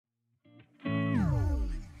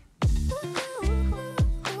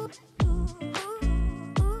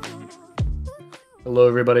Hello,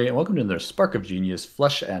 everybody, and welcome to another Spark of Genius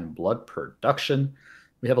Flesh and Blood production.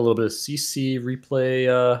 We have a little bit of CC replay,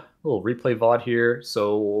 little replay VOD here.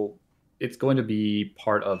 So it's going to be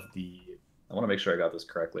part of I want to make sure I got this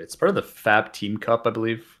correctly. It's part of the FaB Team Cup, I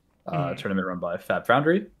believe, tournament run by FaB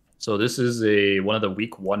Foundry. So this is one of the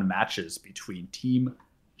week one matches between Team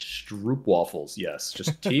Stroopwafels. Yes,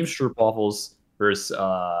 just Team Stroopwafels versus,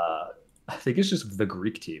 I think it's just the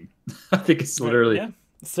Greek team. I think it's literally. Yeah,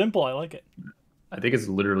 simple. I like it. I think it's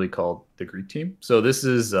literally called the Greek team. So this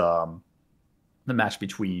is the match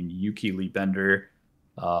between Yuki Lee Bender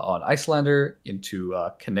on Iyslander into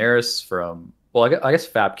Kanaris from, well, I guess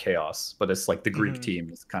FaB Chaos, but it's like the Greek team.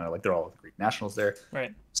 It's kind of like they're all the Greek nationals there.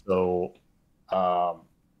 Right. So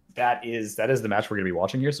that is the match we're going to be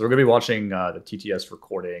watching here. So we're going to be watching the TTS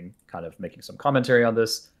recording, kind of making some commentary on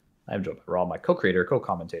this. I'm joined by Rob, my co-creator,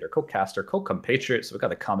 co-commentator, co-caster, co-compatriot. So we've got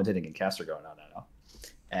the commentating and caster going on now.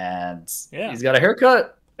 And he's got a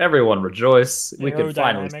haircut. Everyone rejoice. We can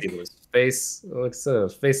finally see what his face looks.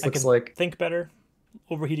 Looks like. Think better,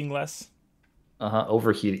 overheating less.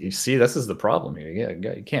 Overheating. You see, this is the problem here.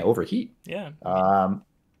 Yeah, you can't overheat. Yeah.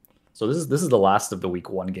 So this is the last of the week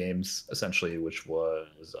one games, essentially, which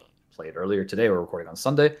was played earlier today. We're recording on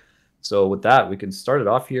Sunday. So with that, we can start it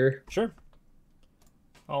off here. Sure.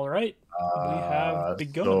 All right. We have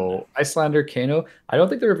begun. So Iyslander, Kano. I don't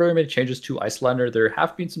think there are very many changes to Iyslander. There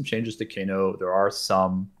have been some changes to Kano. There are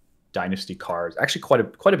some Dynasty cards. Actually, quite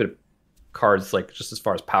a bit of cards, like just as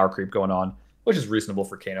far as power creep going on, which is reasonable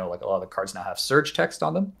for Kano. Like a lot of the cards now have surge text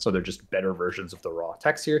on them, so they're just better versions of the raw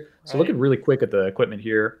text here. So looking really quick at the equipment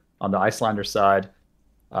here on the Iyslander side,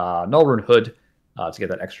 Null Rune Hood. To get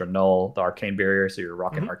that extra null, the arcane barrier, so you're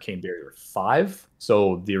rocking arcane barrier 5.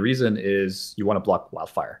 So the reason is you want to block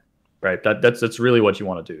wildfire, right? That's really what you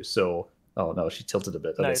want to do. So oh no, she tilted a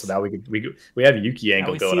bit. Okay, so now we have Yuki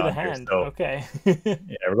angle going on here. So, okay. Yeah,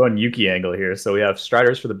 we're going Yuki angle here. So we have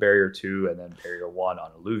Striders for the barrier 2, and then barrier 1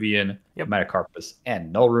 on Alluvian, Metacarpus,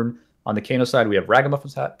 and Null Rune. On the Kano side, we have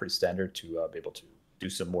Ragamuffin's Hat, pretty standard to be able to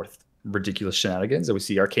do some more ridiculous shenanigans. And we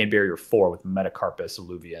see arcane barrier 4 with Metacarpus,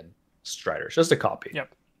 Alluvian, Striders, just a copy.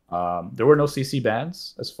 Yep. There were no CC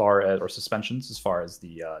bans or suspensions as far as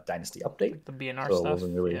the Dynasty update. The BNR so stuff. It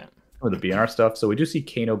wasn't really the BNR stuff. So we do see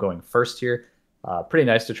Kano going first here. Pretty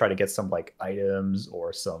nice to try to get some like items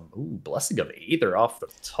or some Blessing of Aether off the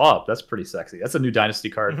top. That's pretty sexy. That's a new Dynasty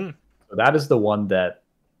card. So that is the one that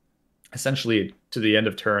essentially to the end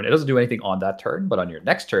of turn, it doesn't do anything on that turn, but on your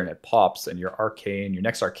next turn it pops, and your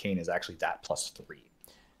next arcane is actually that +3,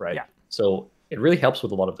 right? Yeah. So it really helps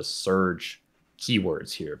with a lot of the surge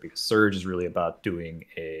keywords here, because surge is really about doing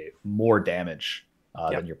more damage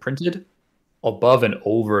than you're printed above and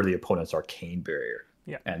over the opponent's arcane barrier.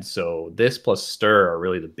 Yeah. And so this plus stir are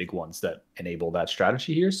really the big ones that enable that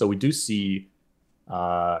strategy here. So we do see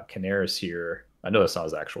Kanaris here. I know that's not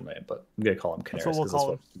his actual name, but I'm gonna call him Kanaris because that's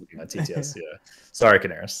what I'm looking at TTS. Yeah. Sorry,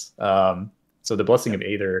 Kanaris. So the Blessing of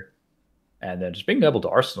Aether, and then just being able to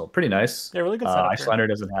Arsenal, pretty nice. Yeah, really good setup. Iyslander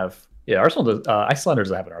doesn't have. Yeah, Arsenal does. Iyslander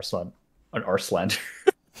doesn't have an Arslan. An Arslander.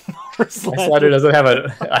 Iyslander doesn't have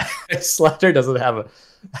a. Iyslander doesn't have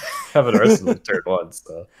an Arsenal turn 1.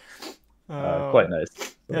 So quite nice.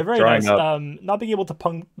 So yeah, very nice. Not being able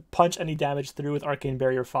to punch any damage through with arcane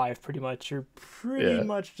barrier 5, pretty much. You're pretty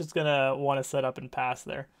much just gonna want to set up and pass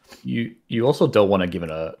there. You also don't want to give it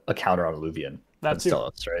a counter on Alluvian. That's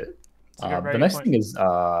Stelos, right? The next thing is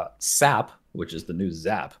Sap, which is the new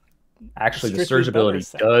Zap. Actually, the surge ability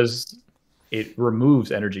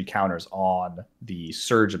removes energy counters on the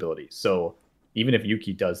surge ability. So even if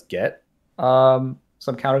Yuki does get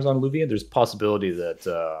some counters on Alluvian, there's a possibility that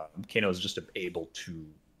Kano is just able to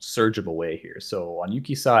surge him away here. So on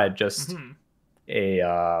Yuki's side, just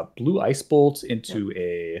a blue ice bolt into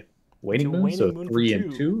a waning moon, so 3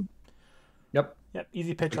 and 2. Yep.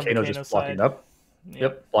 Easy pitch on Kano the Kano just blocking side. up.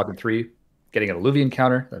 Yep, blocking 3, getting an Alluvian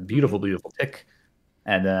counter, a beautiful tick.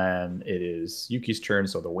 And then it is Yuki's turn,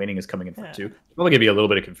 so the waning is coming in for 2. It's probably going to be a little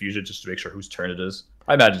bit of confusion just to make sure whose turn it is.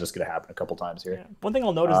 I imagine it's going to happen a couple times here. One thing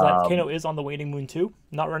I'll note is that Kano is on the waning moon too,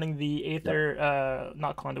 not running the Aether,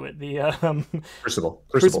 not conduit, the Crucible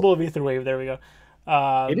of Aether Wave. There we go.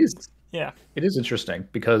 It is. Yeah. It is interesting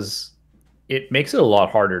because it makes it a lot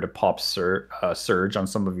harder to pop surge on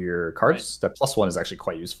some of your cards. That +1 is actually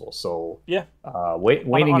quite useful. So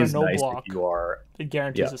waning is nice if you are. It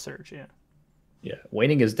guarantees a surge. Yeah. Yeah,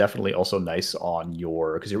 waning is definitely also nice on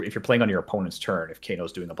because if you're playing on your opponent's turn, if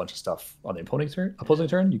Kano's doing a bunch of stuff on the opposing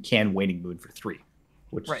turn, you can waning moon for 3,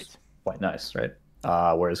 which is quite nice, right?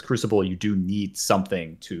 Whereas Crucible, you do need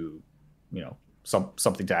something to,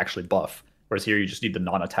 something to actually buff. Whereas here you just need the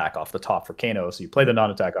non-attack off the top for Kano. So you play the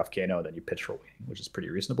non-attack off Kano, then you pitch for waiting, which is pretty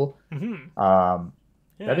reasonable.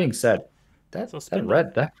 That being said, that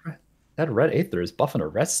red Aether is buffing a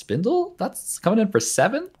red Spindle. That's coming in for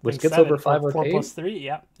 7, which gets over 5 4 arcade. plus 3.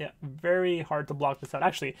 Yeah. Very hard to block this out.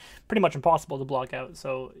 Actually, pretty much impossible to block out.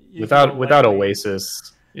 So without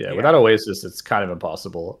Oasis, without Oasis, it's kind of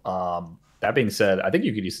impossible. That being said, I think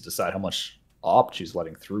you could easily decide how much opt she's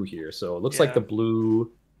letting through here. So it looks like the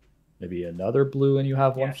blue, maybe another blue, and you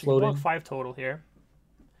have one floating. Block 5 total here.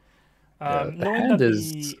 Knowing that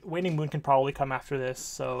the Waning Moon can probably come after this,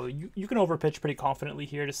 so you can overpitch pretty confidently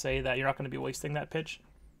here to say that you're not going to be wasting that pitch.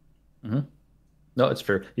 No, it's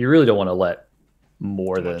fair. You really don't want to let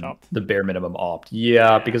more than the bare minimum opt.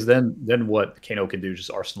 Yeah, because then what Kano can do is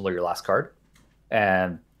just arsenal your last card.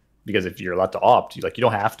 And because if you're allowed to opt, you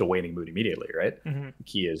don't have to Waning Moon immediately, right? The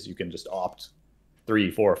key is you can just opt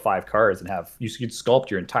 3, 4, 5 cards and you can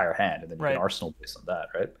sculpt your entire hand, and then you can arsenal based on that,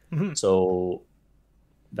 right? So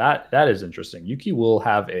that is interesting. Yuki will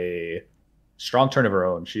have a strong turn of her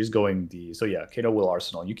own. She's going Kano will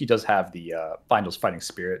arsenal. Yuki does have the Finals Fighting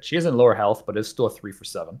Spirit. She is in lower health, but it's still a 3 for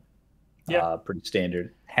 7. Pretty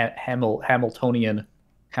standard. Hamiltonian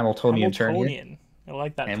turn here. I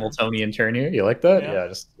like that. Hamiltonian turn here. You like that? Yeah,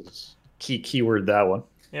 just keyword that one.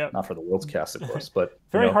 Yeah. Not for the World's Cast, of course, but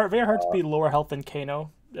very hard to be lower health than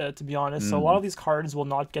Kano, to be honest. So a lot of these cards will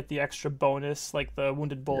not get the extra bonus, like the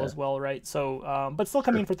Wounded Bull as well, right? So, but still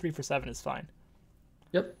coming in for 3 for 7 is fine.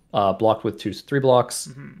 Yep. Blocked with 3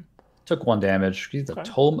 blocks. Took 1 damage. He's the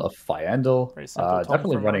Tome of Fyendal.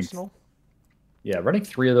 Definitely running. Arsenal. Yeah, running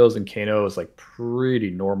 3 of those in Kano is pretty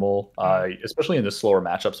normal, especially in the slower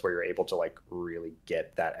matchups where you're able to really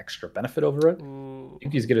get that extra benefit over it.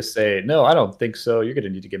 Yuki's gonna say, no, I don't think so. You're gonna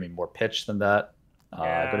need to give me more pitch than that.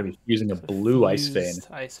 I'm gonna be using a blue Ice Vein.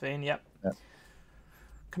 Ice Vein, yep.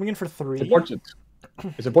 Coming in for 3.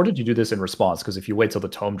 It's important you do this in response, because if you wait till the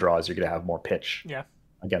tome draws, you're gonna have more pitch.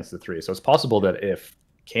 Against the 3. So it's possible that if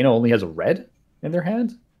Kano only has a red in their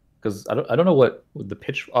hand. Because I don't know what the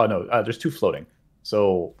pitch. Oh no, there's 2 floating.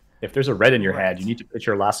 So if there's a red in your hand, you need to pitch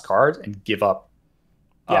your last card and give up.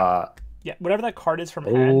 Whatever that card is from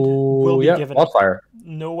hand will be given Wildfire. Up.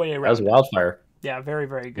 No way around. That was Wildfire. Yeah, very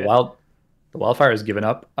very good. The Wildfire is given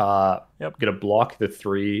up. Gonna block the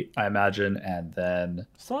 3, I imagine, and then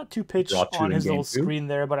still not 2 pitch on his little screen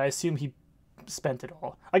there, but I assume he spent it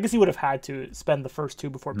all. I guess he would have had to spend the first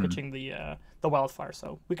 2 before pitching the Wildfire.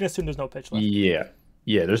 So we can assume there's no pitch left.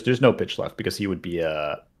 Yeah, there's no pitch left, because he would be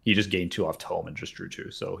he just gained 2 off tome and just drew 2,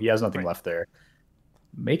 so he has nothing left there.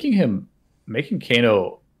 Making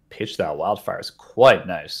Kano pitch that Wildfire is quite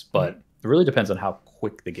nice, but it really depends on how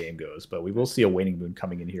quick the game goes. But we will see a Waning Moon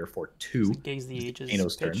coming in here for 2. Gaze the Ages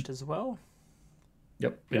Kano's pitched turn as well.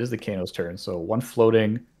 It is the Kano's turn. So 1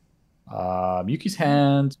 floating. Yuki's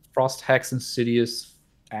hand, Frost Hex, Insidious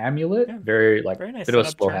Amulet. Very nice bit of a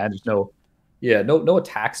slow hand. There's no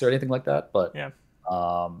attacks or anything like that, but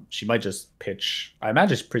she might just pitch. I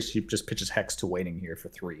imagine she just pitches Hex to Waning here for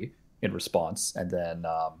 3 in response, and then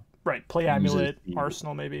play Amulet,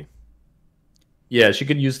 Arsenal maybe. Yeah, she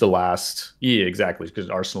could use the last. Yeah, exactly, because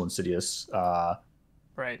Arsenal Insidious.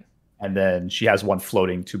 And then she has 1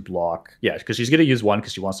 floating to block. Yeah, because she's gonna use 1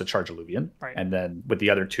 because she wants to charge Alluvion. And then with the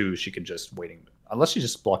other 2, she can just Waning. Unless she's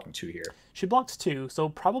just blocking 2 here. She blocks 2, so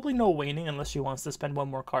probably no Waning unless she wants to spend 1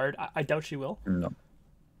 more card. I doubt she will.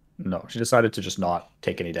 No, she decided to just not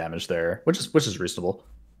take any damage there, which is reasonable.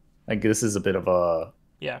 I think this is a bit of a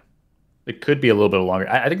It could be a little bit longer.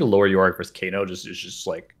 I think the lower you are versus Kano is just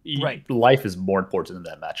life is more important in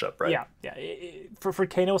that matchup, right? Yeah. For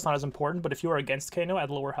Kano, it's not as important, but if you are against Kano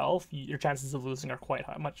at lower health, your chances of losing are quite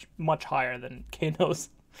high, much higher than Kano's.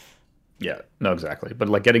 Yeah, no, exactly.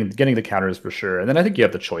 But getting the counters for sure, and then I think you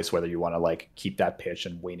have the choice whether you want to keep that pitch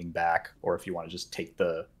and Waning back, or if you want to just take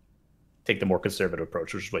the more conservative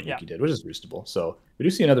approach, which is what Yuki did, which is reasonable. So we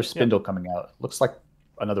do see another Spindle coming out. Looks like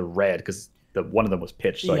another red, because one of them was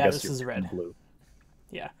pitched. So I guess this is red. Blue.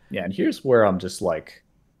 Yeah, and here's where I'm just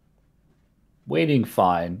Waiting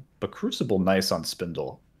fine, but Crucible nice on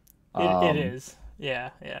Spindle. It is.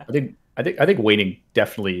 Yeah. I think Waning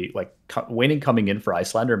definitely Waning coming in for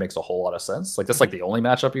Iyslander makes a whole lot of sense. That's the only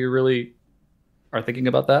matchup you really are thinking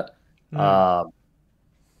about that.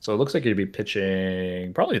 So it looks like you'd be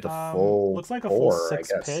pitching probably the full. Looks like a full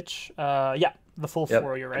 6 pitch. The full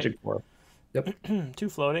 4. You're right. 4. Yep. 2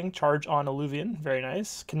 floating, charge on Alluvion, very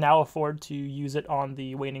nice. Can now afford to use it on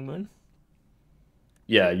the Waning Moon.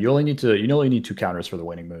 Yeah, you only need 2 counters for the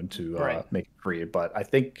Waning Moon to make it free. But I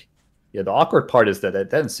think the awkward part is that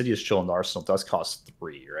Insidious Chill in the arsenal does cost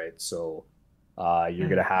 3, right? So You're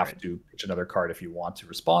going to have to pitch another card if you want to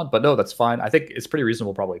respond. But no, that's fine. I think it's pretty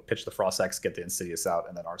reasonable. Probably pitch the Frost X, get the Insidious out,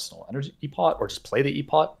 and then Arsenal Energy E-Pot, or just play the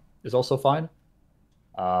E-Pot is also fine.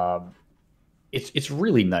 It's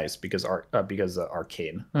really nice because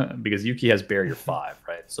Arcane, because Yuki has Barrier 5,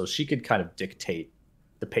 right? So she could kind of dictate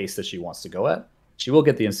the pace that she wants to go at. She will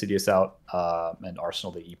get the Insidious out and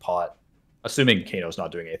Arsenal the E-Pot, assuming Kano's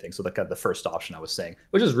not doing anything. So the first option I was saying,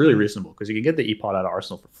 which is really reasonable because you can get the E-Pot out of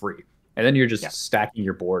Arsenal for free. And then you're just stacking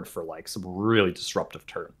your board for like some really disruptive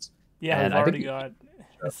turns. Yeah, and I've already got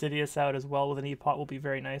Insidious out as well with an E-Pot will be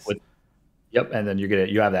very nice. Yep, and then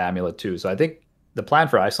you have the Amulet too. So I think the plan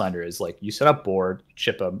for Iyslander is like you set up board,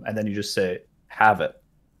 chip them, and then you just say have it.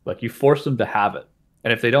 Like you force them to have it,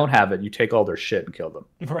 and if they don't have it, you take all their shit and kill them.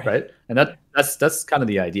 Right? And that's kind of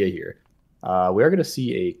the idea here. We are going to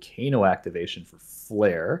see a Kano activation for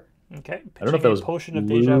Flare. Okay. I don't know if that was Potion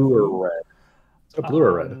blue of Deja Vu. or red. Is it blue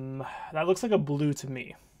or red? That looks like a blue to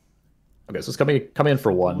me. Okay, so it's coming in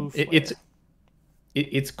for 1.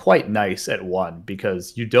 It's quite nice at 1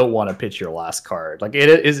 because you don't want to pitch your last card. Like it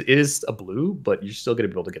is a blue, but you're still going to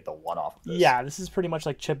be able to get the 1 off of this. Yeah, this is pretty much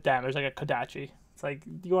like chip damage, like a Kodachi. It's like,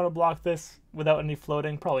 do you want to block this without any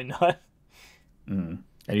floating? Probably not. And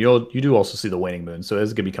you do also see the Waning Moon, so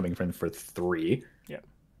it's going to be coming in for 3.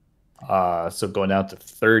 Yeah. So going down to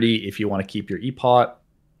 30 if you want to keep your E-Pot.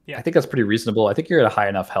 Yeah. I think that's pretty reasonable. I think you're at a high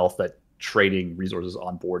enough health that trading resources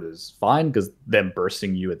on board is fine because them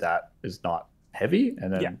bursting you at that is not heavy.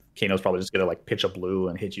 And then Kano's probably just going to like pitch a blue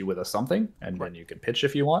and hit you with a something. And then you can pitch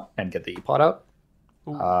if you want and get the E-Pot out.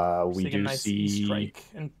 We do see Strike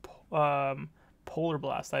and Polar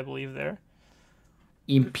Blast, I believe, there.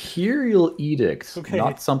 Imperial Edict,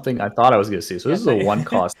 not something I thought I was going to see. So this is a 1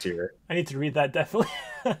 cost here. I need to read that definitely.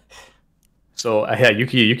 So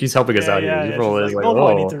Yuki's helping us out here. He's probably like,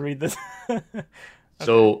 I need to read this.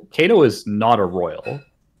 So Kano is not a royal,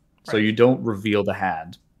 so you don't reveal the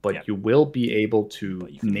hand, but you will be able to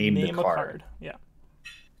name the card. Yeah.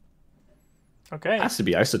 Okay. It has to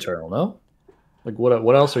be Ice Eternal, no? Like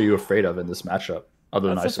what else are you afraid of in this matchup other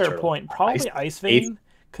than Ice That's a fair point. Probably Ice Vein,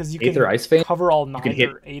 because you can cover all 9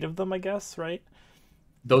 or 8 of them, I guess, right?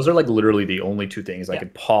 Those are like literally the only 2 things I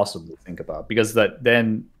could possibly think about because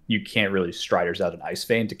then you can't really Striders out an Ice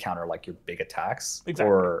Vein to counter like your big attacks.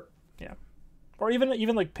 Exactly. Or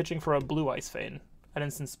even like pitching for a blue Ice Vein at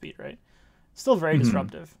instant speed, right? Still very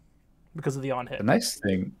disruptive because of the on hit. The nice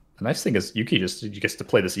thing is Yuki gets to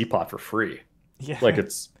play this E-Pot for free. Yeah. Like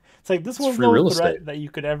it's like this was no threat that you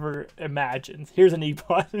could ever imagine. Here's an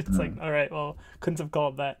E-Pot. It's like, all right, well, couldn't have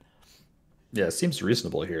called that. Yeah, it seems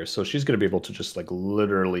reasonable here. So she's going to be able to just like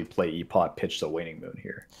literally play E-Pot, pitch the Waning Moon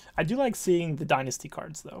here. I do like seeing the Dynasty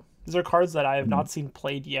cards, though. These are cards that I have not seen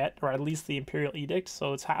played yet, or at least the Imperial Edict.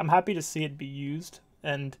 So I'm happy to see it be used.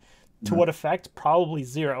 And to what effect? Probably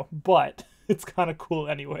 0, but it's kind of cool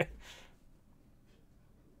anyway.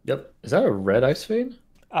 Yep. Is that a red Ice Vein?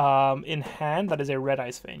 In hand, that is a red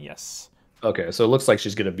Ice Vein, yes. Okay, so it looks like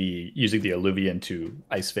she's going to be using the Alluvian to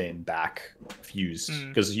Ice Vein back fuse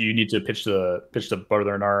because you need to pitch the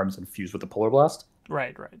Northern Arms and fuse with the Polar Blast.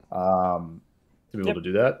 Right. To be able to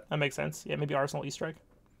do that. That makes sense. Yeah, maybe Arsenal E-Strike.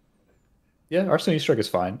 Yeah, Arsenal E-Strike is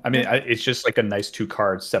fine. I mean, it's just like a nice 2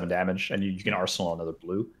 cards, 7 damage, and you can Arsenal another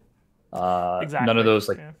blue. Exactly. None of those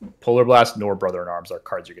Polar Blast nor Brother in Arms are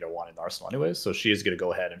cards you're going to want in Arsenal anyways. So she is going to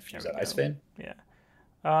go ahead and fuse that Ice Vein.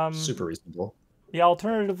 Yeah. Super reasonable. Yeah,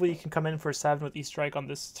 alternatively, you can come in for 7 with E-Strike on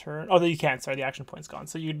this turn. Oh, no, you can't. Sorry, the action point's gone.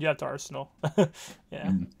 So you have to Arsenal.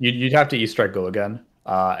 Yeah. You'd have to E-Strike go again,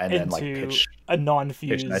 and then like pitch a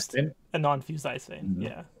non-fused Ice Vein. Ice Vein.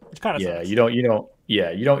 Yeah, which kind of sucks. You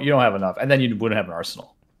don't have enough, and then you wouldn't have an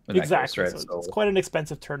Arsenal. Exactly. Case, right? So it's quite an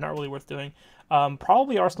expensive turn. Not really worth doing.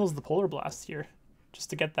 Probably Arsenal's the Polar Blast here, just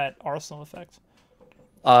to get that Arsenal effect.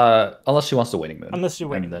 Unless she wants the Waning Moon. Unless you're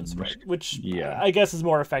Waning Moon, right? Which I guess is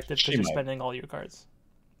more effective because you're spending all your cards,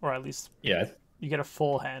 or at least you get a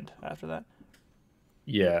full hand after that.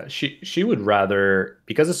 Yeah, she would rather,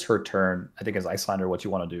 because it's her turn. I think as Iyslander, what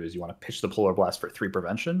you want to do is you want to pitch the Polar Blast for 3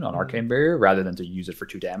 prevention on Arcane Barrier rather than to use it for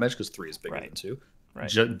 2 damage because 3 is bigger than 2.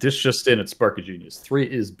 Right. This just in, it's Spark of Genius. 3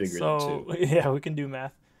 is bigger than 2. Yeah, we can do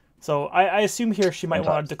math. So I assume here she might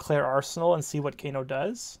want to declare Arsenal and see what Kano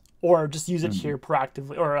does. Or just use it here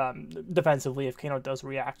proactively or defensively if Kano does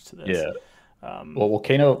react to this. Yeah. Well,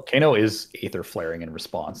 Kano is Aether Flaring in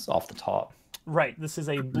response off the top. Right. This is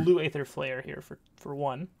a blue Aether Flare here for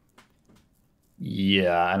 1.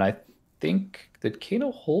 Yeah, and I think did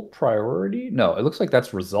Kano hold priority? No, it looks like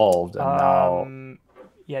that's resolved, and now.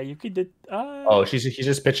 Yeah, Yuki did. He's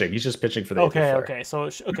just pitching. He's just pitching for the. Okay.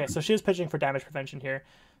 So she is pitching for damage prevention here.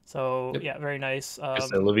 So yeah, very nice.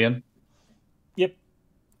 Is it Olivia? Yep.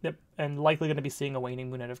 Yep. And likely going to be seeing a Waning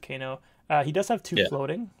Moon out of Kano. He does have 2 Yeah.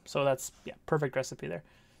 floating, so that's perfect recipe there.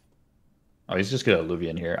 Oh, he's just gonna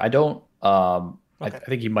Alluvian here. I don't. Okay. I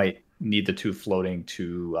think he might need the 2 floating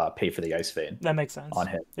to pay for the Ice Vein That makes sense. on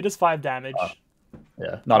hit. It is 5 damage.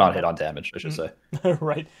 Yeah, not on hit, on damage, I should say.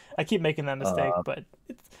 Right. I keep making that mistake, but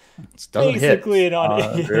it's It doesn't basically hit. an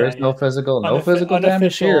on. There is no physical, physical damage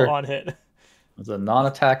unofficial here. on hit. It's a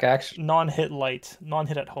non-attack action. Non-hit light.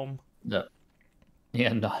 Non-hit at home. Yeah.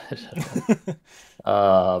 Yeah, not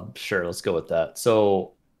sure, let's go with that.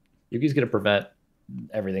 So Yuki's gonna prevent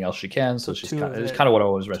everything else she can, so she's kind of, it's kind of what I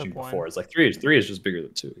was mentioning before. It's like three is just bigger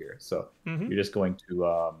than 2 here. So you're just going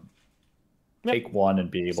to take 1 and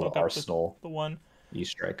be able to arsenal the 1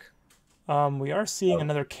 E-Strike. We are seeing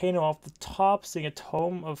another Kano off the top, seeing a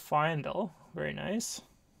Tome of Fyendal. Very nice.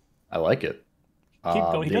 I like it. Keep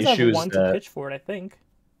going. He does have 1 to pitch for it, I think.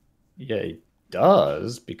 Yeah, he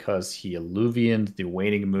does, because he Alluvianed the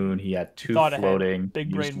Waning Moon. He had 2 floating.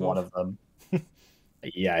 Big used 1 of them.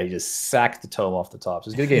 Yeah, he just sacked the Tome off the top. So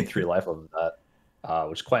he's going to gain 3 life of that,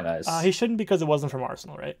 which is quite nice. He shouldn't, because it wasn't from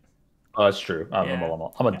Arsenal, right? Oh, that's true. I'm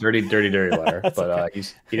a dirty winner, but okay.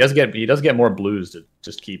 He does get more blues to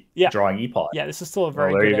just keep drawing E-Pot. Yeah, this is still a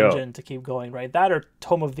very good engine to keep going, right? That or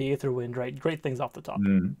Tome of the Aetherwind, right? Great things off the top.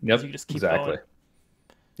 Yep, you just keep going.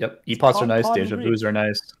 Yep, E-Pots are nice. Deja Blues are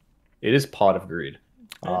nice. It is Pot of Greed.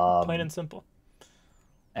 Plain and simple.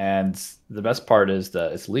 And the best part is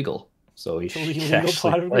that it's legal. So he can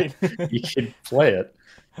play it.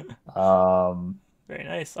 Very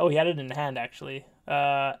nice. Oh, he had it in hand, actually.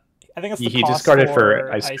 I think it's he discarded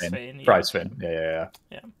for Ice Vein. For Ice Vein. Yeah.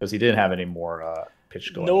 Because he didn't have any more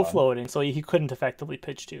pitch going on. No floating, so he couldn't effectively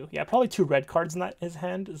pitch 2. Yeah, probably 2 red cards in his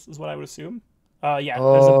hand is what I would assume. Yeah.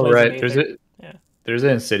 Oh, right. There's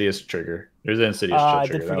an Insidious trigger. Trigger. I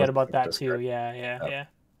did forget about that too. Yeah.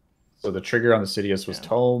 So the trigger on the Sidious was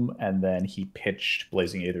Tome, and then he pitched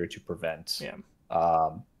Blazing Aether to prevent. Yeah.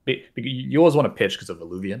 You always want to pitch because of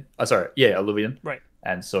Alluvian. Alluvian. Right.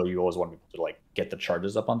 And so you always want to get the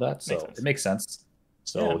charges up on that. So it makes sense.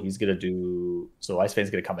 So he's gonna do. So Ice Vein's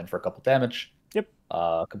gonna come in for a couple damage. Yep.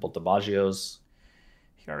 A couple Damagios.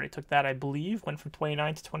 He already took that, I believe. Went from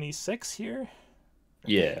 29 to 26 here.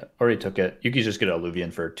 Yeah, already took it. Yuki's just gonna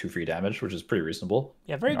Alluvian for 2 free damage, which is pretty reasonable.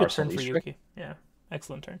 Yeah, very good turn for Yuki. Yeah.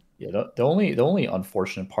 Excellent turn. Yeah, the only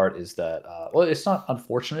unfortunate part is that well, it's not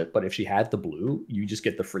unfortunate, but if she had the blue, you just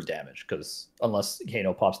get the free damage, because unless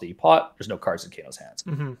Kano pops the E-Pot, there's no cards in Kano's hands,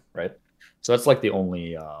 right? So that's like the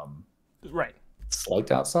only slight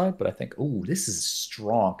downside. But I think, this is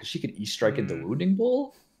strong, because she could E-Strike into Wounding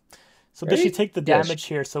Bull. So does she take the damage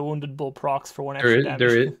here? So Wounded Bull procs for 1 extra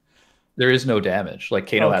damage. There is no damage. Like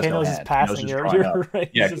Kano has no hand. Passing. You're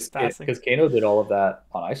right. Yeah, because Kano did all of that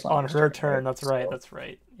on Iyslander. On her turn, that's right. That's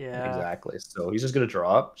right. Yeah. Exactly. So he's just gonna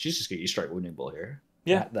draw up. She's just gonna E-Strike Wounding Bull here.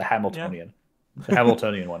 Yeah. The Hamiltonian. The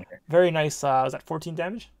Hamiltonian one here. Very nice. Was that 14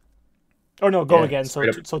 damage? Oh no, go again. So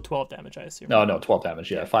 12 damage, I assume. No, 12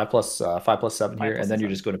 damage. Yeah, 5 plus 7 here, and then you're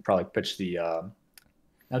just going to probably pitch the.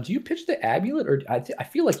 Now, do you pitch the Amulet, or I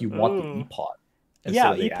feel like you want the E-Pot?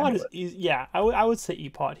 Yeah, E-Pot is I would say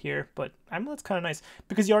E-Pot here, but Amulet's kind of nice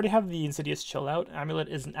because you already have the Insidious chill out. Amulet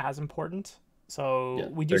isn't as important, so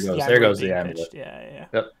we do. There goes the Amulet. Pitched. Yeah.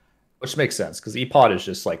 Yep. Which makes sense, because E-Pot is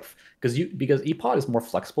just like because E-Pot is more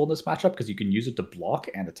flexible in this matchup, because you can use it to block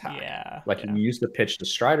and attack. Yeah. You can use the pitch to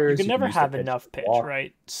Striders. You can never have enough pitch,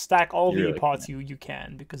 right? Stack all the E-Pots you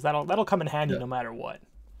can, because that'll come in handy no matter what.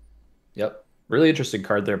 Yep. Really interesting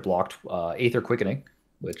card there. Blocked Aether Quickening,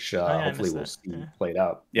 which hopefully we'll see played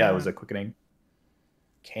out. Yeah, it was a Quickening.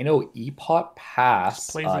 Kano E-Pot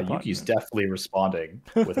pass. Yuki's definitely responding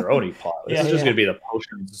with her own E-Pot. This is just going to be the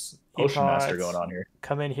potion master going on here.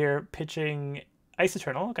 Come in here pitching Ice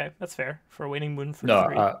Eternal. Okay, that's fair for Waning Moon for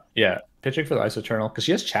 3. Pitching for the Ice Eternal, because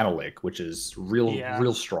she has Channel Lake, which is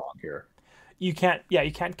real strong here. You can't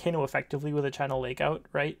Kano effectively with a Channel Lake out,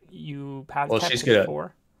 right? You pass. Well, she's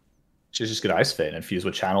gonna Ice Vein and fuse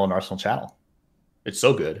with Channel and Arsenal Channel. It's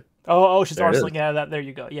so good. She's Arsenal. Yeah, there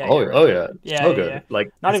you go. Yeah. So good. Yeah.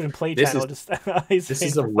 Like not even play Channel, just Ice. This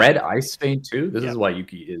is a red Ice Vein too. This is why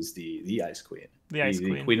Yuki is the Ice Queen.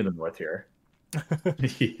 The Queen of the North here.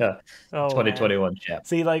 2021 champ.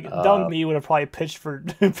 See, dumb me would have probably pitched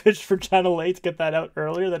for Channel 8 to get that out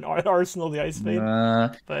earlier than Arsenal the Ice Vein.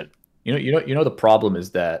 But you know the problem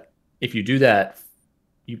is that if you do that,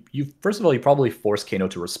 you first of all, you probably force Kano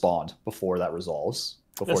to respond before that resolves,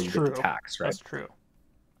 before you get the tax, right? That's true.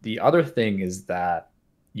 The other thing is that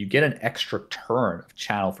you get an extra turn of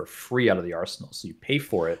Channel for free out of the arsenal, so you pay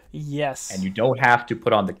for it. Yes. And you don't have to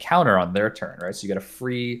put on the counter on their turn, right? So you get a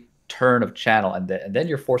free turn of channel, and then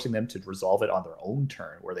you're forcing them to resolve it on their own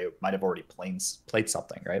turn, where they might have already played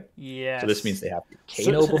something, right? Yeah. So this means they have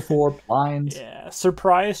Kano before blind. Yeah,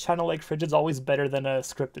 surprise channel like Frigid's always better than a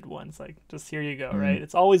scripted one. It's like, just here you go, right?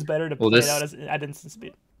 It's always better to play it out at instant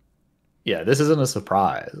speed. Yeah, this isn't a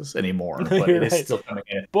surprise anymore, but it is still coming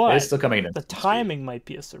in. But it is still coming in. The timing might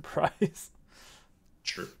be a surprise.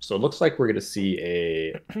 True. So it looks like we're going to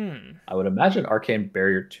see I would imagine Arcane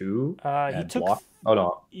Barrier 2 he took block. Oh,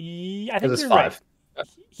 no. I think it's you're 5. Right.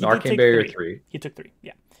 No, Arcane Barrier 3. He took 3,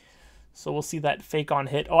 yeah. So we'll see that fake on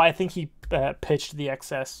hit. Oh, I think he pitched the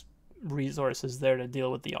excess resources there to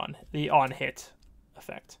deal with the on hit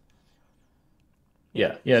effect.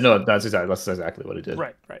 Yeah. No, that's exactly what he did.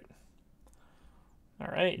 Right. All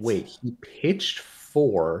right. Wait, he pitched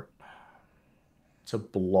 4 to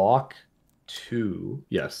block 2.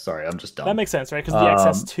 Yes, sorry, I'm just dumb. That makes sense, right? Because the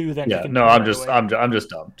excess 2 then. Yeah, no, I'm just dumb.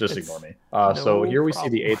 Just ignore me. So here we see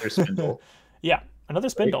the Aether Spindle. Yeah, another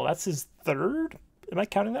Spindle. That's his 3rd. Am I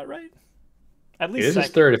counting that right? At least it is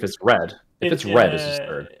his 3rd if it's red. If it's red, it's his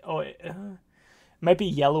 3rd. Oh, it might be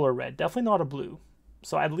yellow or red. Definitely not a blue.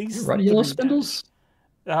 So at least run yellow spindles.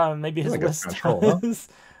 Maybe his list does.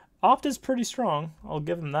 Opt is pretty strong. I'll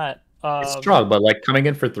give him that. It's strong, but like coming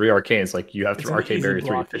in for 3 arcanes, like you have through Arcane Barrier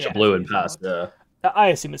 3, pitch a blue and pass. I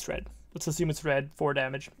assume it's red. Let's assume it's red, 4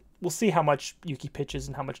 damage. We'll see how much Yuki pitches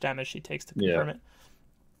and how much damage she takes to confirm it.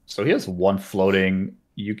 So he has 1 floating.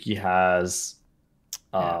 Yuki has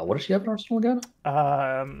what does she have in Arsenal again?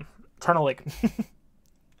 Channel Lake.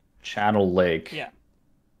 Channel Lake. Yeah.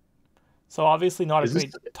 So obviously not a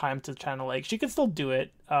great time to Channel Lake. She could still do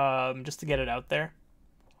it, just to get it out there.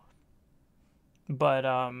 But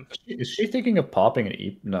is she thinking of popping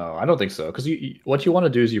an No, I don't think so. Because what you want to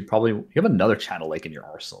do is you have another Channel Lake in your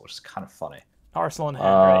arsenal, which is kind of funny. Arsenal in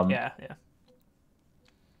hand, right? Yeah.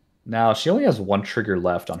 Now she only has 1 trigger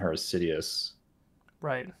left on her Insidious.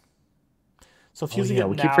 Right. So fusing it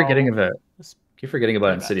we now... keep forgetting of it. Keep forgetting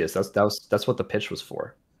about Insidious. That's what the pitch was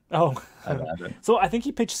for. Oh. So I think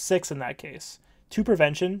he pitched 6 in that case. 2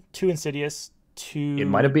 prevention, 2 Insidious, 2. It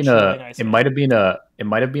might have been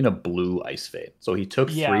a blue Ice Fade. So he took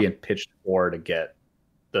 3 and pitched 4 to get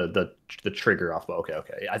the trigger off.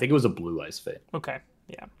 Okay. I think it was a blue Ice Fade. Okay.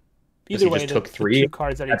 Yeah. Either way, took 3 2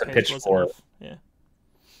 cards that he pitched was enough. Yeah.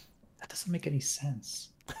 That doesn't make any sense.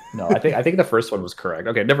 No, I think the first one was correct.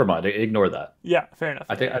 Okay, never mind. Ignore that. Yeah, fair enough.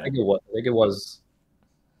 I think it was.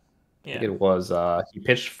 He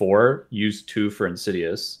pitched 4, used 2 for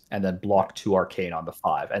Insidious, and then blocked 2 Arcane on the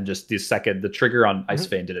 5. And just the trigger on Ice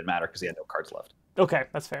Fane didn't matter because he had no cards left. Okay,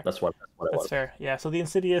 that's fair. That's what it was. That's fair. Yeah. So the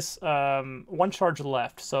Insidious, 1 charge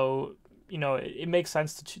left. So it makes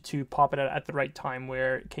sense to pop it at the right time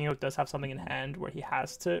where Kano does have something in hand where he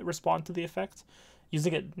has to respond to the effect.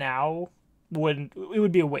 Using it now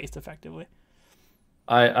would be a waste effectively.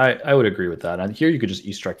 I would agree with that. And here you could just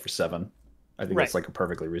E-Strike for 7. I think that's like a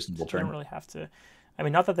perfectly reasonable turn. You don't really have to. I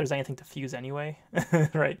mean, not that there's anything to fuse anyway,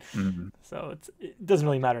 right? Mm-hmm. So it doesn't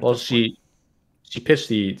really matter. Well, she pitched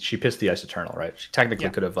the Ice Eternal, right? She technically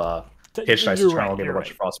could have pitched Ice Eternal, get a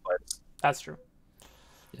bunch of Frostbites. That's true.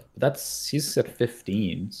 Yeah, but he's at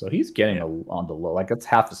 15, so he's getting on the low. Like that's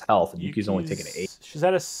half his health, and Yuki's only taking 8. She's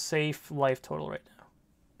at a safe life total right now.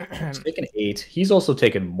 He's taken 8. He's also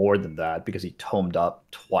taken more than that because he tomed up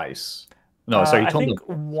twice. No, sorry, he tomed up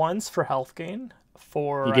once for health gain.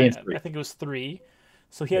 I think it was 3.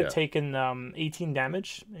 So he had taken 18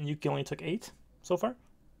 damage, and Yuki only took 8 so far.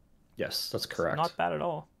 Yes, that's correct. So not bad at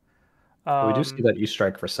all. We do see that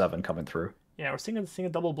E-Strike for 7 coming through. Yeah, we're seeing a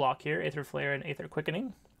double block here: Aether Flare and Aether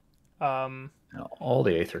Quickening. All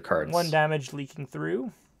the Aether cards. 1 damage leaking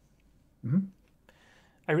through. Mm-hmm.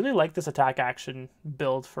 I really like this attack action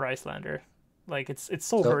build for Iyslander. Like it's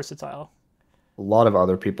so versatile. A lot of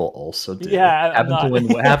other people also do. Yeah, happened to win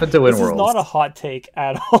this Worlds. This is not a hot take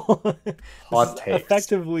at all. Hot take.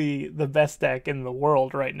 Effectively the best deck in the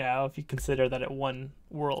world right now, if you consider that it won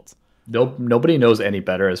Worlds. Nobody knows any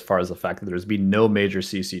better as far as the fact that there's been no major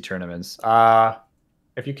CC tournaments.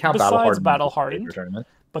 If you count Battle Hardened tournament,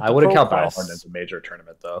 I wouldn't count Battle Hardened as a major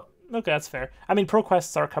tournament though. Okay, that's fair. I mean, Pro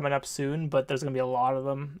Quests are coming up soon, but there's gonna be a lot of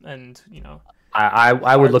them, and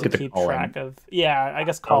I would look at the calling. Track of, I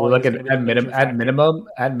guess calling. Look at minimum.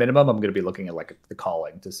 I'm going to be looking at like the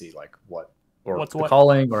calling to see like what's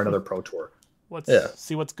calling or another Pro Tour.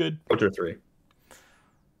 See what's good. Pro Tour 3,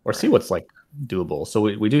 or see what's like doable. So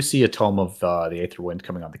we do see a Tome of the Aether Wind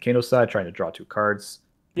coming on the Kano side, trying to draw 2 cards.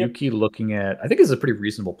 Yuki looking at, I think it's a pretty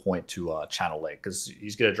reasonable point to channel link because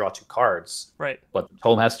he's going to draw 2 cards. Right. But the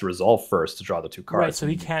tome has to resolve first to draw the 2 cards. Right, so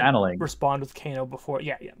he can't respond with Kano before.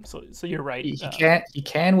 Yeah. So you're right. He can't. He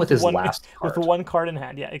can with his last card. With the 1 card in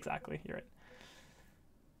hand. Yeah, exactly. You're right.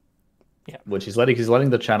 Yeah. Which he's letting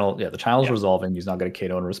the channel. Yeah, the channel's resolving. He's not going to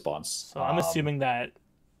Kano in response. So I'm assuming that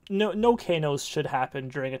no Kanos should happen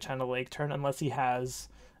during a channel lake turn unless he has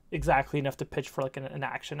exactly enough to pitch for like an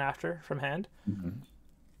action after from hand.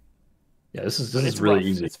 Yeah, this is really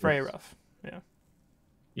easy. It's very rough. Yeah.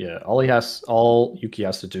 Yeah, all Yuki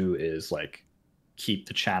has to do is like keep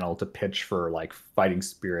the channel to pitch for like Fighting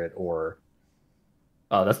Spirit or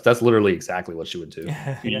that's literally exactly what she would do.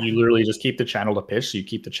 You literally just keep the channel to pitch, so you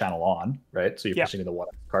keep the channel on, right? So you're pitching in the 1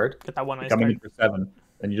 card. Get that 1 ice coming card. in for 7,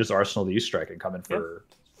 and you just arsenal the E-Strike and come in for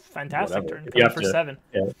fantastic whatever. turn. Coming for 7.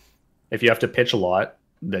 Yeah. If you have to pitch a lot,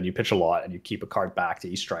 then you pitch a lot and you keep a card back to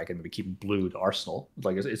E-Strike and maybe keep blue to arsenal.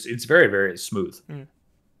 Like it's very, very smooth.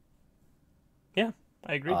 Yeah,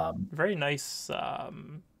 I agree. Very nice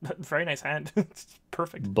very nice hand. It's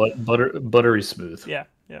perfect. But buttery smooth. Yeah.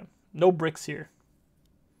 No bricks here.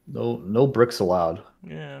 No bricks allowed.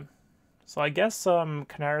 Yeah. So I guess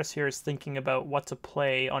Kanaris here is thinking about what to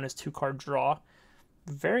play on his 2-card draw.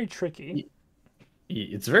 Very tricky.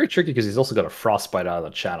 It's very tricky because he's also got a frostbite out of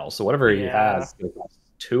the channel. So whatever he has,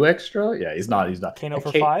 2 extra. Yeah, he's not. Kano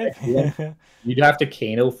for 5. You'd have to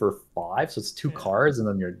Kano for 5, so it's 2 cards, and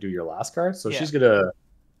then you do your last card. So she's gonna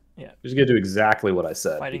do exactly what I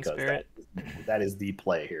said. Fighting Spirit. That is the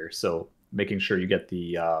play here. So making sure you get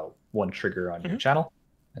the 1 trigger on your channel,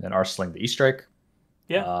 and then arsenaling the E-Strike.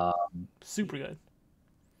 Yeah, super good.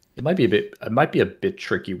 It might be a bit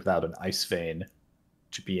tricky without an Ice Vein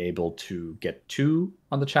to be able to get 2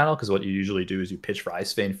 on the channel, because what you usually do is you pitch for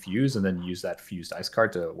Ice Vein Fuse and then use that fused ice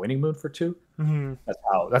card to Waning Moon for 2.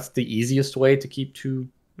 That's the easiest way to keep 2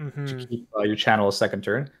 to keep your channel a 2nd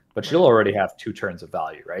turn. But she'll already have 2 turns of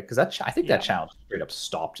value, right? Because I think that channel straight up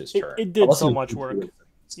stopped his turn. It did so much work.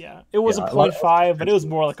 Yeah, it was a 0.5, but it was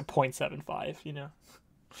more like a 0.75. You know.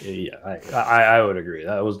 Yeah, I would agree.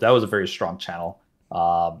 That was a very strong channel.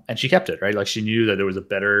 And she kept it, right? Like she knew that there was a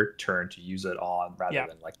better turn to use it on rather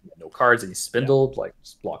than like no cards and he spindled, like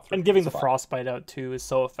just block through. And giving the frostbite out too is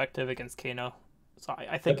so effective against Kano. So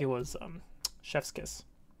I think it was Chef's Kiss.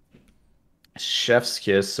 Chef's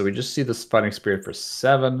Kiss. So we just see this Fighting Spirit for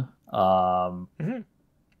 7. You're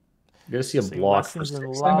gonna see a block for 6,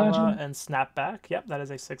 lava and snapback. Yep, that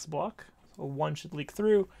is a 6 block. So 1 should leak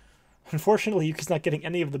through. Unfortunately, Yuki's not getting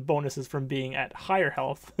any of the bonuses from being at higher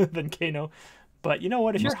health than Kano. But you know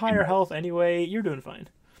what? If you're higher health anyway, you're doing fine.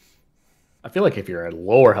 I feel like if you're at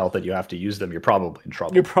lower health and you have to use them, you're probably in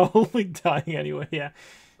trouble. You're probably dying anyway, yeah.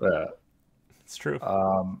 It's true.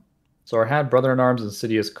 So our hand, Brother-in-Arms,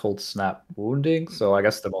 Insidious, Cold Snap, Wounding. So I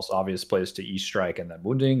guess the most obvious play is to E-Strike and then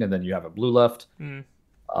Wounding, and then you have a blue left.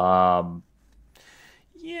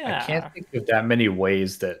 Yeah. I can't think of that many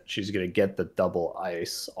ways that she's going to get the double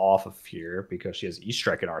ice off of here because she has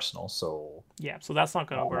E-Strike in Arsenal. So yeah, so that's not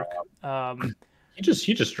going to work. He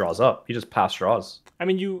just draws up. He just pass draws. I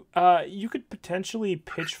mean, you could potentially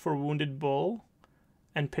pitch for Wounded Bull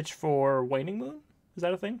and pitch for Waning Moon. Is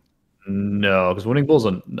that a thing? No, because Wounding Bull's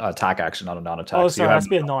an attack action, not a non-attack. Oh, so it has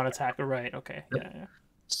to be a non-attacker, right? Okay. Yeah.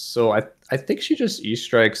 So I think she just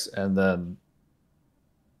E-Strikes and then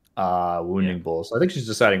Wounding Bull. So I think she's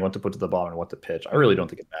deciding what to put to the bottom and what to pitch. I really don't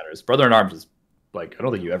think it matters. Brother-in-Arms is like, I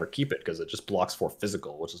don't think you ever keep it because it just blocks for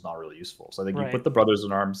physical, which is not really useful. So I think you put the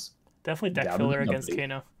Brothers-in-Arms. Definitely deck filler against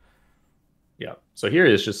Kano. Yeah. So here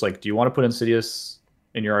is just like, do you want to put Insidious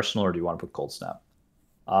in your arsenal or do you want to put Cold Snap?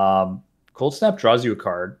 Cold Snap draws you a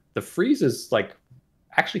card. The freeze is like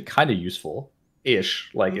actually kind of useful-ish.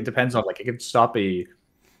 Like it depends on, like it could stop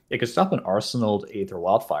an arsenaled Aether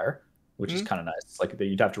Wildfire, which is kind of nice. Like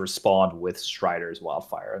you'd have to respond with Strider's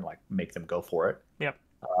Wildfire and like make them go for it. Yep.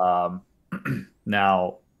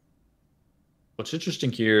 Now, what's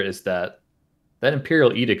interesting here is that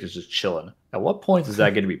Imperial Edict is just chilling. At what point is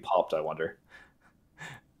that going to be popped, I wonder?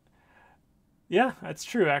 Yeah, that's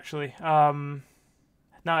true, actually.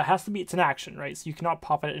 Now, it has to be, it's an action, right? So you cannot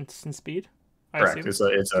pop it at instant speed, Correct. It's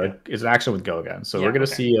an action with go again. So we're going to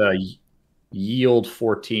see yield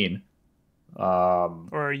 14.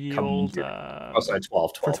 Or yield...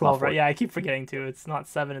 12. For 12, right? Yeah, I keep forgetting to. It's not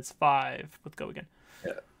 7, it's 5 with go again.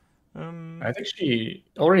 Yeah. I think she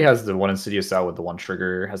already has the 1 Insidious out with the 1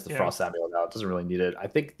 trigger, has the Frost Amulet out, doesn't really need it. I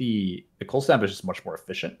think the Cold Snap is just much more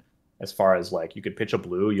efficient as far as like you could pitch a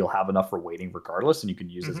blue, you'll have enough for waiting regardless, and you can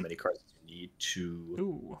use as many cards as you need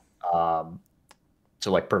to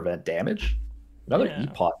like prevent damage. Another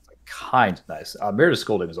E-Pot is like kind of nice. Meredith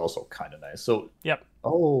Scolding is also kind of nice. So, Yep.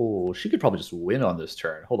 oh, she could probably just win on this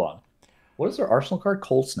turn. Hold on. What is her arsenal card?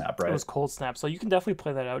 Cold Snap, right? It was Cold Snap, so you can definitely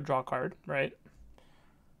play that out, draw a card, right?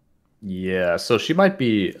 Yeah, so she might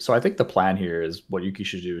be. So I think the plan here is what Yuki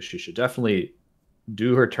should do. She should definitely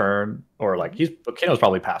do her turn, or like Kano's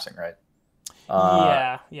probably passing, right?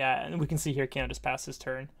 Yeah, and we can see here Kano just passed his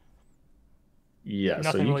turn. Yeah,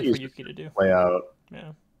 Nothing so really for Yuki to do. Play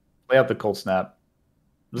out the Cold Snap.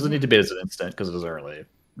 Doesn't Mm-hmm. need to be as an instant because it was early.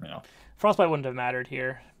 You know. Frostbite wouldn't have mattered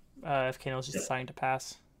here if Kano's just deciding to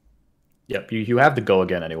pass. Yep, you have to go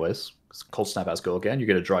again anyways. Cold Snap has go again. You're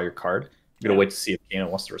gonna draw your card. You're gonna wait to see if Kano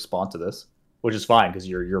wants to respond to this, which is fine because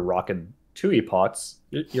you're rocking 2 epots.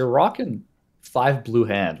 You're rocking 5 blue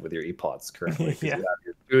hand with your epots currently. Yeah. You have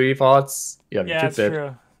your 2 epots. You have your 2 that's pitch.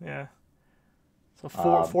 true. Yeah. So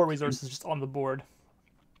four resources just on the board.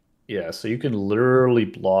 Yeah, so you can literally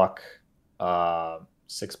block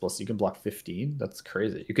 6+. You can block 15. That's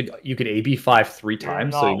crazy. You could AB 5 3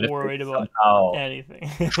 times. You're So not even worried if about somehow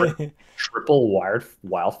anything. triple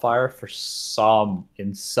wildfire for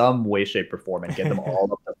in some way, shape, or form and get them all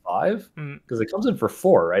up to 5 because it comes in for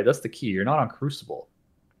 4, right? That's the key. You're not on Crucible,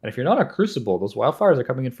 and if you're not on Crucible, those wildfires are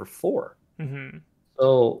coming in for 4. Mm-hmm.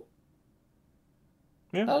 So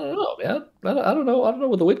yeah. I don't know, man. I don't know. I don't know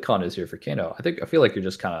what the win con is here for Kano. I feel like you're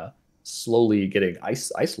just kind of slowly getting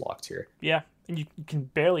ice locked here. Yeah, and you can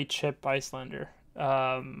barely chip Iyslander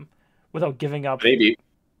without giving up. Maybe.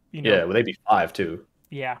 You know, Yeah, with AB 5 too.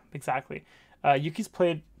 Yeah, exactly. Yuki's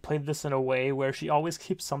played this in a way where she always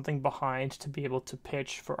keeps something behind to be able to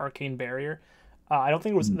pitch for Arcane Barrier. I don't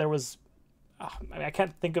think there was. I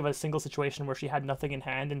can't think of a single situation where she had nothing in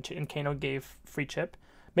hand and Kano gave free chip.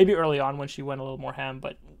 Maybe early on when she went a little more ham,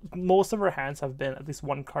 but most of her hands have been at least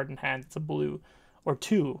 1 card in hand. It's a blue, or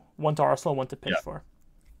 2, 1 to Arsenal, 1 to pitch for.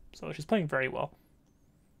 So she's playing very well.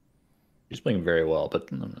 She's playing very well, but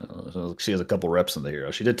she has a couple reps in the hero.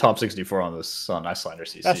 She did top 64 on Iyslander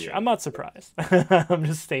CC. That's true. I'm not surprised. I'm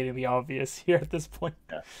just stating the obvious here at this point.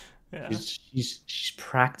 Yeah. She's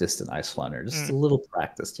practiced in Iyslander, just a little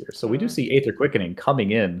practiced here. So we do see Aether Quickening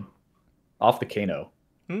coming in off the Kano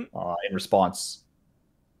in response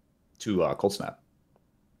to Cold Snap.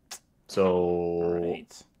 So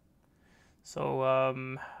right.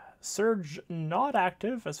 So Surge not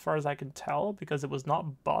active as far as I can tell because it was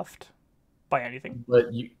not buffed by anything. But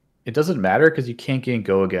it doesn't matter because you can't gain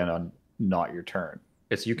go again on not your turn.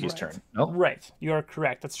 It's Yuki's turn. No? Right. You are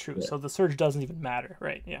correct. That's true. Yeah. So the Surge doesn't even matter.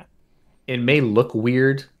 Right. Yeah. It may look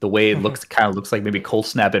weird the way it kind of looks like maybe Cold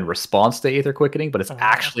Snap in response to Aether Quickening, but it's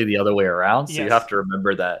actually the other way around. So you have to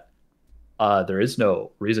remember that there is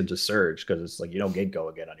no reason to Surge because it's like you don't get go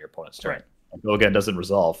again on your opponent's turn. Right. Go again doesn't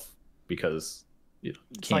resolve because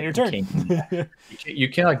it's not your turn. You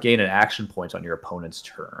cannot gain an action point on your opponent's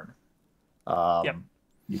turn.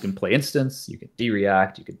 You can play instants, you can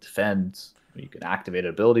de-react, you can defend, you can activate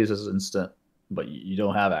abilities as an instant, but you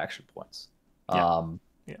don't have action points.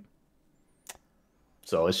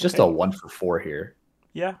 So it's just a 1 for 4 here.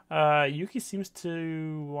 Yeah. Yuki seems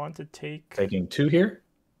to want to taking 2 here.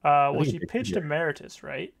 Well, she pitched Emeritus,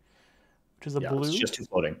 right? Which is a blue. It's just 2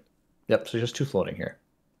 floating. Yep, so just 2 floating here.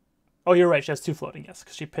 Oh, you're right. She has 2 floating, yes,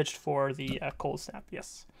 because she pitched for the Cold Snap,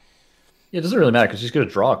 yes. Yeah, it doesn't really matter because she's going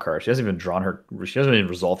to draw a card. She hasn't even drawn her. She hasn't even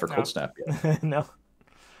resolved her Cold Snap yet. No.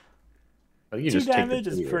 I think you 2 just damage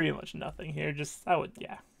is pretty much nothing here. Just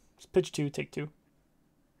pitch 2, take 2.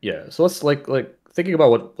 Yeah, so let's like thinking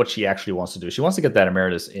about what she actually wants to do. She wants to get that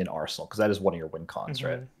Emeritus in Arsenal because that is one of your win cons,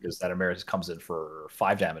 right? Because that Emeritus comes in for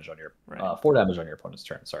 5 damage on your 4 damage on your opponent's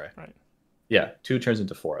turn. Sorry. Right. Yeah, 2 turns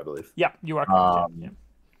into 4, I believe. Yeah, you are correct. Yeah.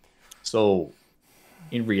 So,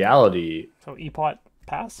 in reality, so Epot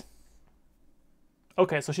pass.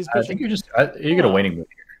 Okay, so she's pitching. I think you get a waning move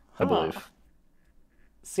here, I believe.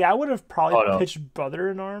 See, I would have probably pitched Brother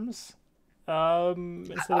in Arms.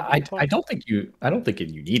 Instead of I don't think you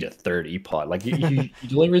need a 3rd Epot. Like the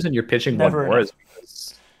only reason you're pitching one more is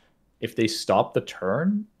because if they stop the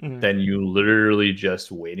turn, then you literally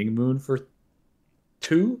just Waning Moon for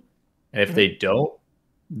 2, and if they don't,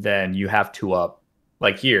 then you have 2 up.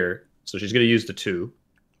 Like here, so she's gonna use the 2.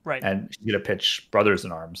 Right. And she's going to pitch Brothers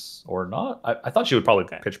in Arms or not. I thought she would probably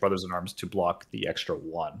pitch Brothers in Arms to block the extra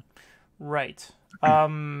 1. Right.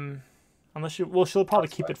 Unless she'll probably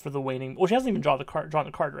keep it for the waning. Well, she hasn't even drawn the card,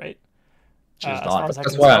 right? She's not.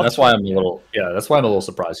 That's why I'm a little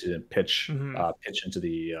surprised she didn't pitch into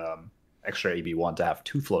the extra AB1 to have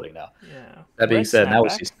 2 floating now. Yeah. That being said, now we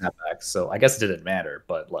see snapbacks, so I guess it didn't matter,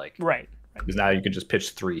 but right. Because now you can just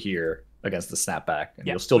pitch 3 here against the snapback, and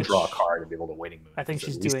you'll still draw a card and be able to Waning Moon. I think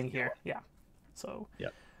she's doing here. Yeah. So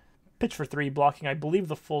pitch for 3, blocking, I believe,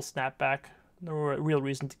 the full snapback. No real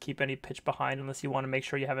reason to keep any pitch behind unless you want to make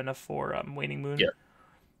sure you have enough for Waning Moon. Yeah.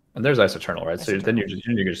 And there's Ice Eternal, right? Ice so Eternal.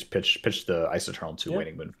 Then you just pitch the Ice Eternal to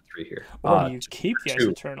Waning Moon for 3 here. Or do you keep the Ice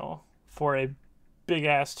Eternal for a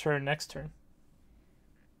big-ass turn next turn?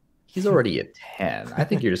 He's already at 10. I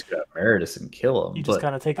think you're just going to Emeritus and kill him. You just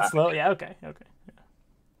kind of take it slow? Yeah, okay. Yeah.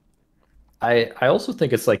 I also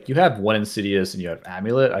think it's like you have 1 Insidious and you have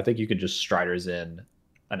Amulet. I think you could just Striders in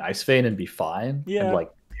an Ice Vein and be fine. Yeah. And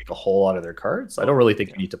like take a whole lot of their cards. I don't really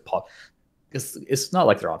think you need to pop. It's not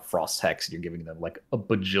like they're on Frost Hex and you're giving them like a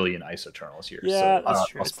bajillion Ice Eternals here. Yeah, so, that's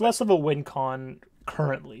true. It's less of a win con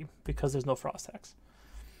currently because there's no Frost Hex.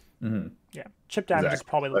 Mm-hmm. Yeah, chip damage is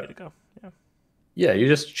probably the way to go. Yeah. Yeah, you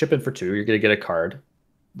just chip in for 2. You're gonna get a card.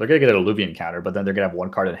 They're gonna get an Illuvian counter, but then they're gonna have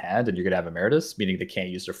 1 card in hand, and you're gonna have Emeritus, meaning they can't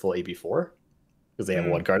use their full AB4 because they have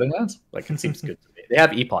 1 card in hand. Like it seems good to me. They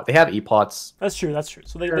have Epot. They have Epots. That's true. That's true.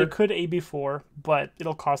 So they could AB4, but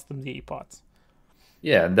it'll cost them the Epots.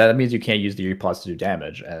 Yeah, and that means you can't use the Epots to do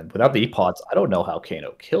damage. And without the Epots, I don't know how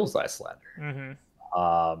Kano kills Iyslander.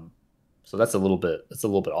 Mm-hmm. So that's a little bit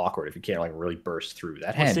awkward if you can't like really burst through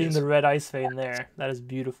that hand. Seeing the red Ice Vein there, that is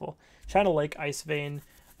beautiful. China Lake Ice Vein,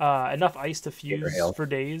 enough ice to fuse for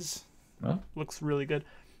days. Huh? Looks really good.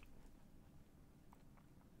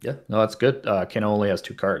 Yeah, no, that's good. Kano only has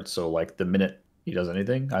 2 cards, so like the minute he does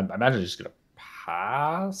anything, I imagine he's just gonna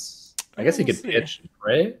pass. I guess he could pitch and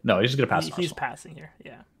pray. No, he's just gonna pass. He's passing here.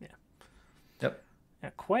 Yeah. Yep. Yeah,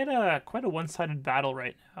 quite a one-sided battle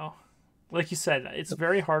right now. Like you said, it's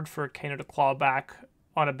very hard for Kano to claw back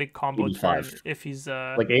on a big combo turn if he's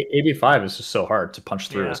like AB5 is just so hard to punch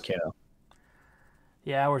through as Kano.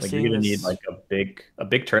 Yeah, we're seeing you're gonna need like a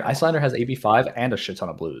big turn. Iyslander has AB5 and a shit ton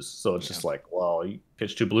of blues, so it's just like, well, you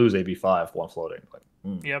pitch 2 blues, AB5, 1 floating.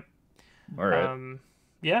 Like, Yep. All right.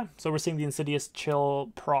 Yeah, so we're seeing the Insidious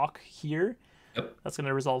Chill proc here. Yep. That's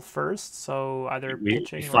gonna resolve first. So either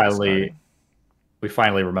pitching or discarding. We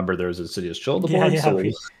finally remember there's Insidious Chill on the board, so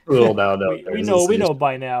we'll now know. We know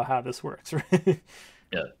by now how this works, right?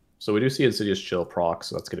 Yeah. So we do see Insidious Chill proc,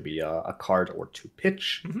 so that's going to be a card or 2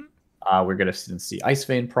 pitch. Mm-hmm. We're going to see Ice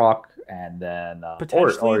Vein proc, and then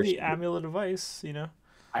potentially the Amulet of Ice. You know,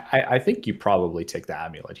 I think you probably take the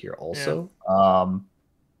Amulet here also. Yeah.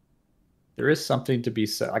 There is something to be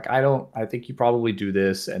said. Like I think you probably do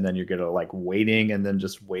this, and then you're gonna like waiting, and then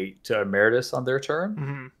just wait to Emeritus on their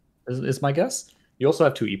turn. Is my guess. You also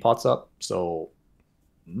have 2 Epots up, so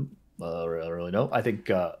I don't really know. I think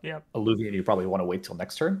Illuvian, you probably want to wait till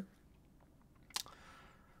next turn.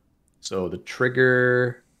 So the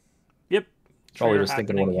trigger. Yep. Probably just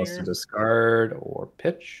thinking what it wants to discard or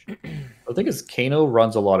pitch. The thing is, Kano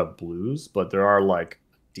runs a lot of blues, but there are like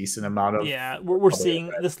a decent amount of. Yeah, we're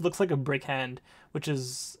seeing this looks like a brick hand, which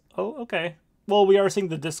is okay. Well, we are seeing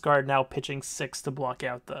the discard now pitching 6 to block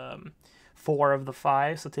out the 4 of the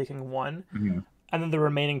 5, so taking 1. Mm-hmm. And then the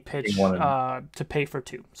remaining pitch to pay for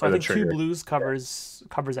 2. So I think trigger. 2 blues covers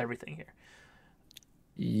everything here.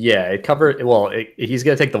 Yeah, it covered. Well, he's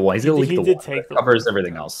gonna take the 1. He's gonna leak the 1. It covers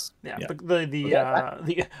everything else. Yeah.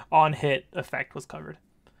 The on hit effect was covered.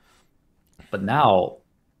 But now,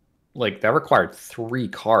 like that required 3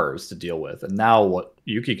 cards to deal with, and now what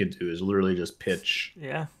Yuki can do is literally just pitch.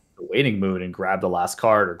 Yeah. The Waning Moon and grab the last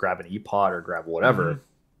card, or grab an Epot, or grab whatever,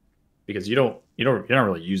 because you're not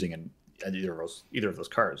really using either of those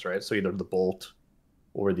cards, right? So either the Bolt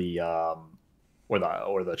or the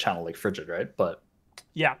Channel Lake Frigid, right? But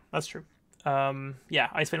yeah, that's true.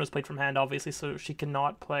 Ice Vein was played from hand, obviously, so she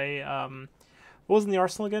cannot play. What was in the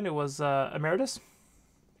arsenal again? It was Emeritus.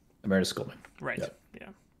 Emeritus Skullman. Right.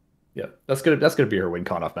 Yeah. That's gonna be her win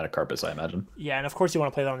con off Metacarpus, I imagine. Yeah, and of course you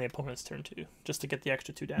want to play that on the opponent's turn too, just to get the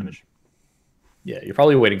extra 2 damage. Yeah, you're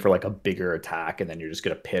probably waiting for like a bigger attack, and then you're just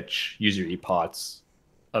gonna pitch, use your Epots.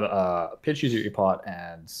 Pitch, use your Epot,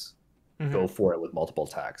 and go for it with multiple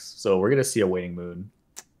attacks. So we're gonna see a Waning Moon.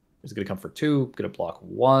 It's gonna come for 2. Gonna block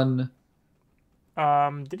 1.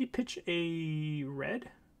 Did he pitch a red?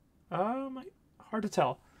 Hard to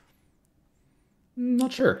tell.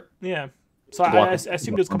 Not sure. Yeah. So I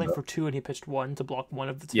assumed it was coming for 2, and he pitched 1 to block 1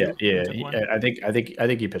 of the 2. Yeah. I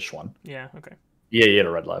think he pitched 1. Yeah. Okay. Yeah, he had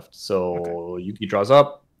a red left. So Yuki draws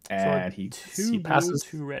up, and he passes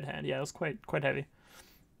 2 red hand. Yeah, it was quite heavy.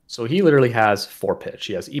 So he literally has 4 pitch.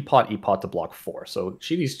 He has Epot to block 4. So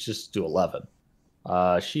she needs to just do 11.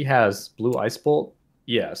 She has blue Ice Bolt.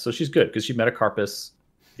 Yeah, so she's good because she Metacarpus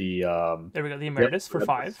the there we go, the Emeritus for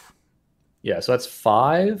 5. Yeah, so that's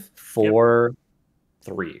 5, 4,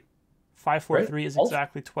 3. 5, 4, 3 is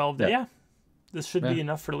exactly 12. Yeah. This should be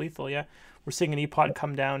enough for lethal, yeah. We're seeing an Epot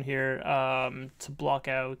come down here to block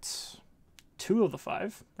out 2 of the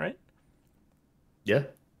 5, right? Yeah,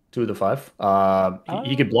 2 of the 5.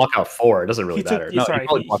 He could Um, block out 4. It doesn't he really took. matter. Yeah, No, he sorry,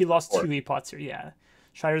 probably he blocked out lost 4. 2 epots here. Yeah,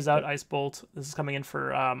 Shire's out. Yeah. Ice Bolt. This is coming in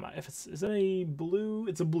for If it's is it a blue?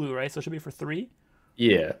 It's a blue, right? So it should be for 3.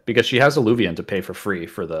 Yeah, because she has Illuvian to pay for free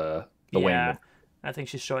for the waning Yeah, of. I think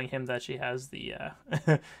she's showing him that she has the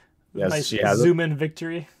Yes, nice she has it. zoom in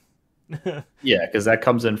victory. Yeah, because that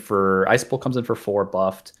comes in for Ice Bolt comes in for 4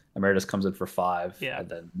 buffed. Emeritus comes in for 5, Yeah, and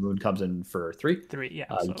then Moon comes in for 3. 3. Yeah,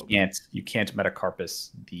 You so can't Metacarpus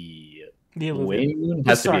the the Illuvian. waning moon. It Oh,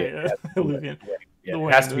 has to be sorry, Illuvian. yeah, The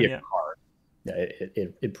it has waning to be moon. a Yeah, card. Yeah,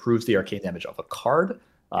 it improves the arcane damage of a card,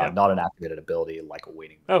 yeah. not an activated ability like a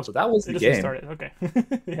waning moon. Oh, So that was it the just game. restarted. Okay.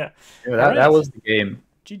 Yeah. Yeah, All that right. was the game.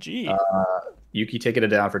 GG. Uh, Yuki taking it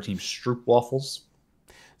down for Team Stroop Waffles.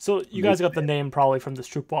 So you guys Amazing. got the name probably from the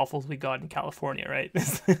Stroop waffles we got in California, right?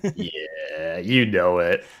 Yeah, you know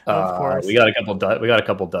it. Of course. We got a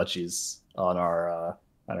couple Dutchies on our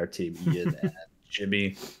team. Ian and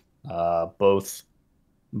Jimmy, both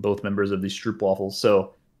members of the Stroop Waffles.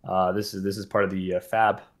 So this is part of the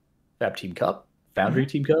FaB Team Cup, Foundry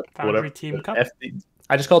Team Cup, Foundry whatever. Team Cup.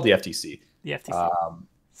 I just called it the FTC. The FTC. Um,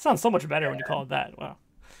 Sounds so much better when you call it that. Wow.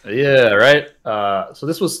 yeah, right. So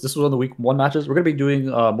this was one of the week 1 matches. We're gonna be doing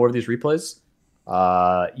more of these replays,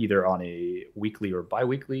 either on a weekly or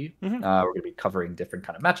bi-weekly. Mm-hmm. We're gonna be covering different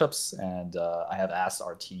kind of matchups, and I have asked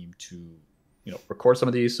our team to, record some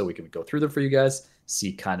of these so we can go through them for you guys.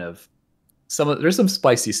 See kind of there's some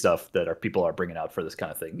spicy stuff that our people are bringing out for this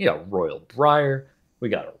kind of thing. Royal Briar. We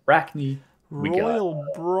got Arachne. Royal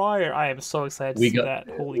Briar. I am so excited to We see got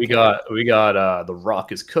that. Holy we cow. got we got the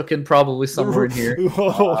Rock is cooking probably somewhere in here.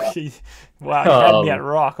 Wow, you had me at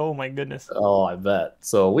rock. Oh my goodness. Oh, I bet.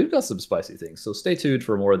 So we've got some spicy things. So stay tuned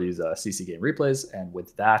for more of these CC game replays. And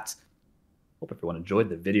with that, hope everyone enjoyed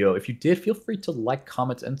the video. If you did, feel free to like,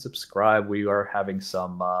 comment, and subscribe. We are having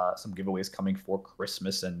some giveaways coming for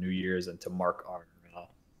Christmas and New Year's, and to mark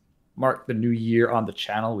the new year on the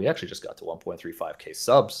channel. We actually just got to 1.35k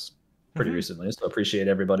subs pretty recently, so appreciate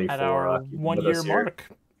everybody At for our keeping 1 with year us here. mark.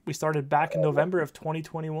 We started back in November of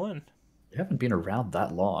 2021. We haven't been around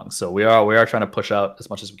that long, so we are trying to push out as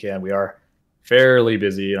much as we can. We are fairly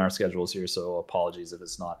busy in our schedules here, so apologies if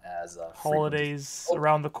it's not as Holidays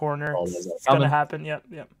around the corner. Holidays are It's gonna coming. happen. Yep,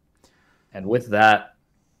 yep. And with that,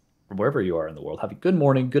 from wherever you are in the world, have a good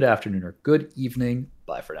morning, good afternoon, or good evening.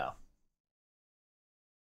 Bye for now.